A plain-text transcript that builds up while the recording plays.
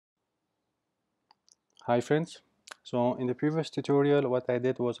Hi friends. So in the previous tutorial what I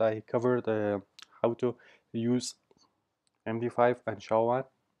did was I covered how to use MD5 and SHA-1.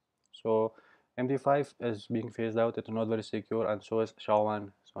 So MD5 is being phased out, it's not very secure, and so is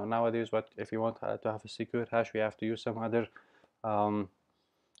SHA-1. So nowadays what if you want to have a secure hash, we have to use some other um,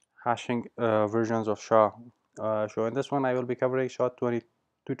 hashing versions of SHA. So in this one I will be covering SHA-20,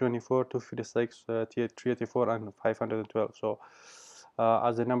 224, 256, 384 and 512. So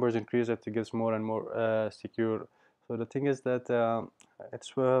as the numbers increase it gets more and more secure. So the thing is that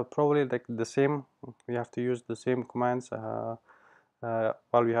it's probably like the same, we have to use the same commands. All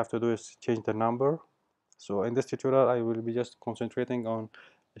we have to do is change the number. So in this tutorial I will be just concentrating on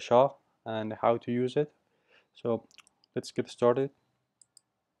SHA and how to use it. So let's get started.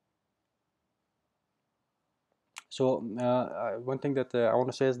 So one thing that I want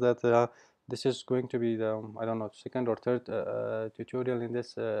to say is that this is going to be the I don't know, second or third tutorial in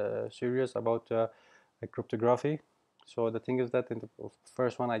this series about cryptography. So the thing is that in the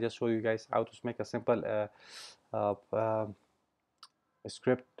first one I just show you guys how to make a simple a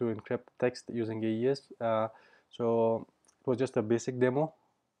script to encrypt text using AES. So it was just a basic demo.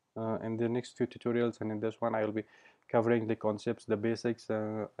 In the next few tutorials and in this one I will be covering the concepts, the basics,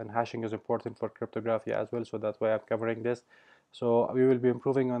 and hashing is important for cryptography as well, so that's why I'm covering this. So we will be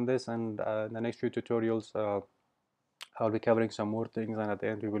improving on this, and in the next few tutorials I'll be covering some more things, and at the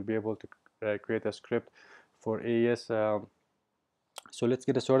end we will be able to create a script for AES. So let's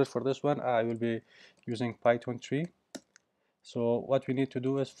get started. For this one I will be using Python 3. So what we need to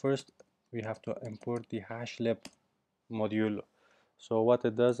do is first we have to import the hashlib module. So what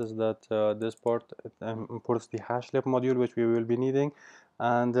it does is that this part it, imports the hashlib module which we will be needing,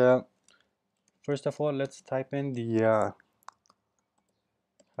 and first of all let's type in the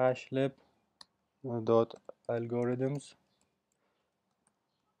hashlib dot algorithms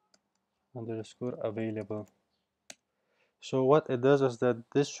underscore available. So what it does is that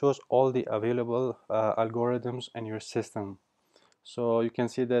this shows all the available algorithms in your system. So you can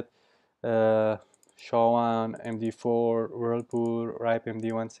see that SHA-1, MD4, Whirlpool, RIPE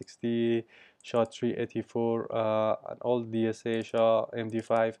MD160, SHA-384, and all DSA, SHA,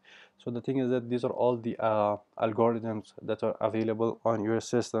 MD5. So the thing is that these are all the algorithms that are available on your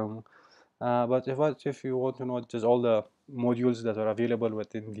system. But if you want to know just all the modules that are available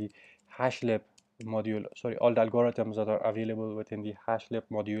within the hashlib module, sorry, all the algorithms that are available within the hashlib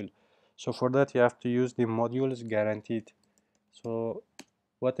module. So for that you have to use the modules guaranteed. So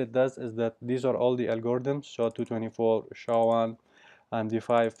what it does is that these are all the algorithms, SHA-224, SHA-1, and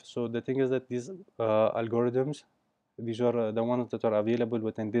D5. So the thing is that these algorithms, these are the ones that are available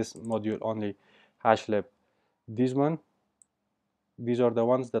within this module only, hashlib. These are the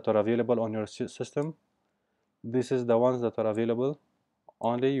ones that are available on your system. This is the ones that are available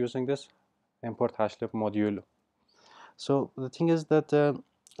only using this import hashlib module. So the thing is that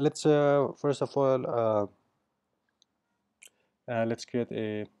let's first of all let's create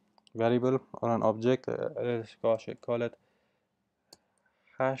a variable or an object. Let's call it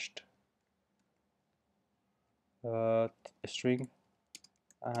hashed string,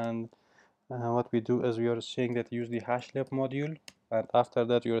 and what we do is we are saying that use the hashlib module, and after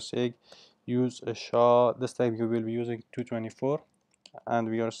that you are saying use a SHA. This time you will be using 224, and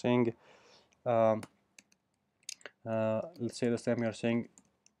we are saying um, let's say this time you are saying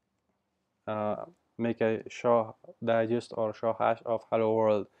make a SHA digest or SHA hash of hello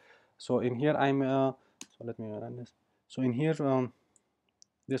world. So in here so let me run this. So in here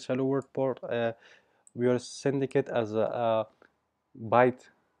this hello world port we are sending it as a byte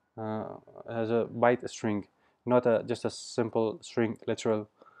uh, byte string, not just a simple string literal.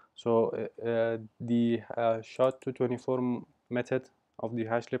 So the SHA-224 method of the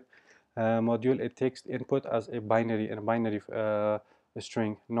hashlib module, it takes input as a binary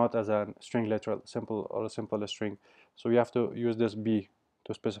string, not as a string literal, simple or a simple string. So we have to use this b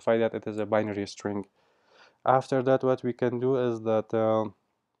to specify that it is a binary string. After that what we can do is that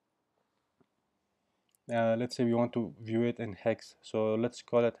let's say we want to view it in hex, so let's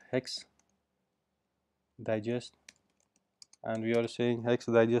call it hex digest, and we are saying hex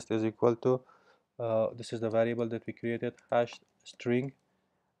digest is equal to this is the variable that we created, hash string,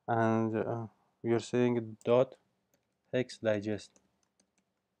 and we are saying dot hex digest.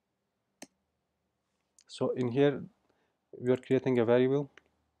 So in here we are creating a variable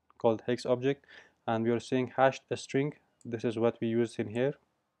called hex object, and we are saying hashed string. This is what we use in here,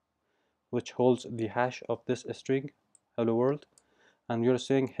 which holds the hash of this string hello world, and we are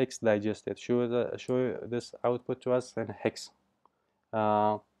saying hex digested, show this output to us in hex.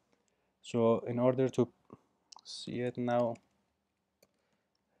 So in order to see it now,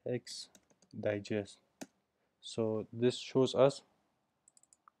 hex digest. So this shows us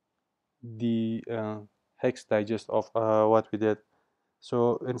the hex digest of what we did.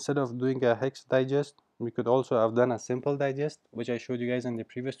 So instead of doing a hex digest, we could also have done a simple digest, which I showed you guys in the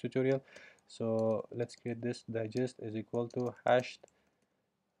previous tutorial. So let's create this digest is equal to hashed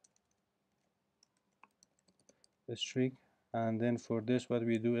string, and then for this what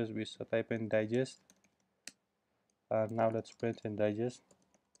we do is we type in digest, and now let's print in digest.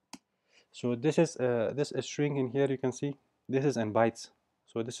 So this is string in here, you can see this is in bytes,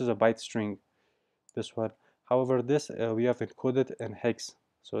 so this is a byte string, this one. However, this we have encoded in hex,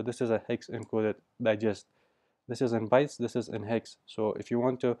 so this is a hex encoded digest. This is in bytes, this is in hex. So if you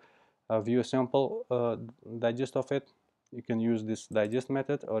want to view a sample digest of it, you can use this digest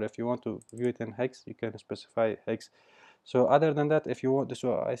method, or if you want to view it in hex, you can specify hex. So other than that, if you want,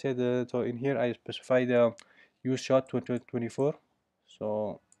 so I said so in here I specified use SHA 2024.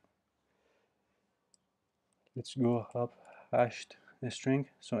 So let's go up hashed string.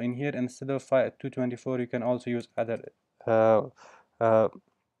 So in here, instead of 224, you can also use other uh, uh,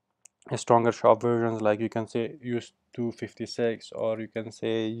 stronger SHA versions, like you can say use 256, or you can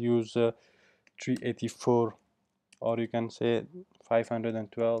say use 384, or you can say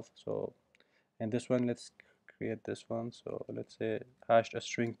 512. So in this one, let's create this one. So let's say hashed a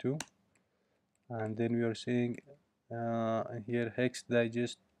string 2, and then we are saying here hex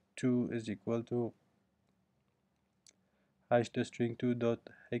digest 2 is equal to hashed string 2 dot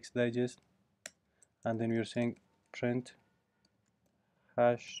hex digest, and then we are saying print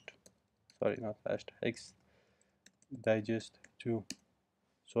hashed, sorry, not hashed, hex digest 2.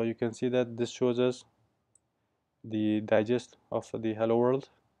 So you can see that this shows us the digest of the hello world.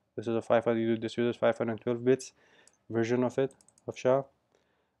 This is a 500, this uses 512 bits version of it, of SHA.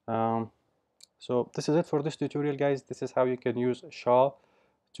 So this is it for this tutorial, guys. This is how you can use SHA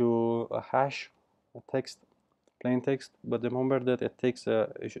to hash a text, plain text, but remember that it takes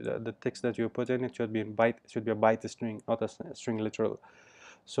the text that you put in, it should be in byte, it should be a byte string, not a string literal.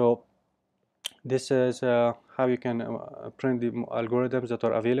 So this is how you can print the algorithms that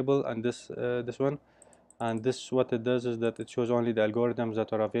are available, and this one, and this what it does is that it shows only the algorithms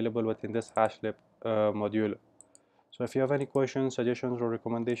that are available within this hashlib module. So if you have any questions, suggestions, or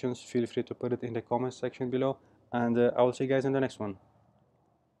recommendations, feel free to put it in the comments section below, and I will see you guys in the next one.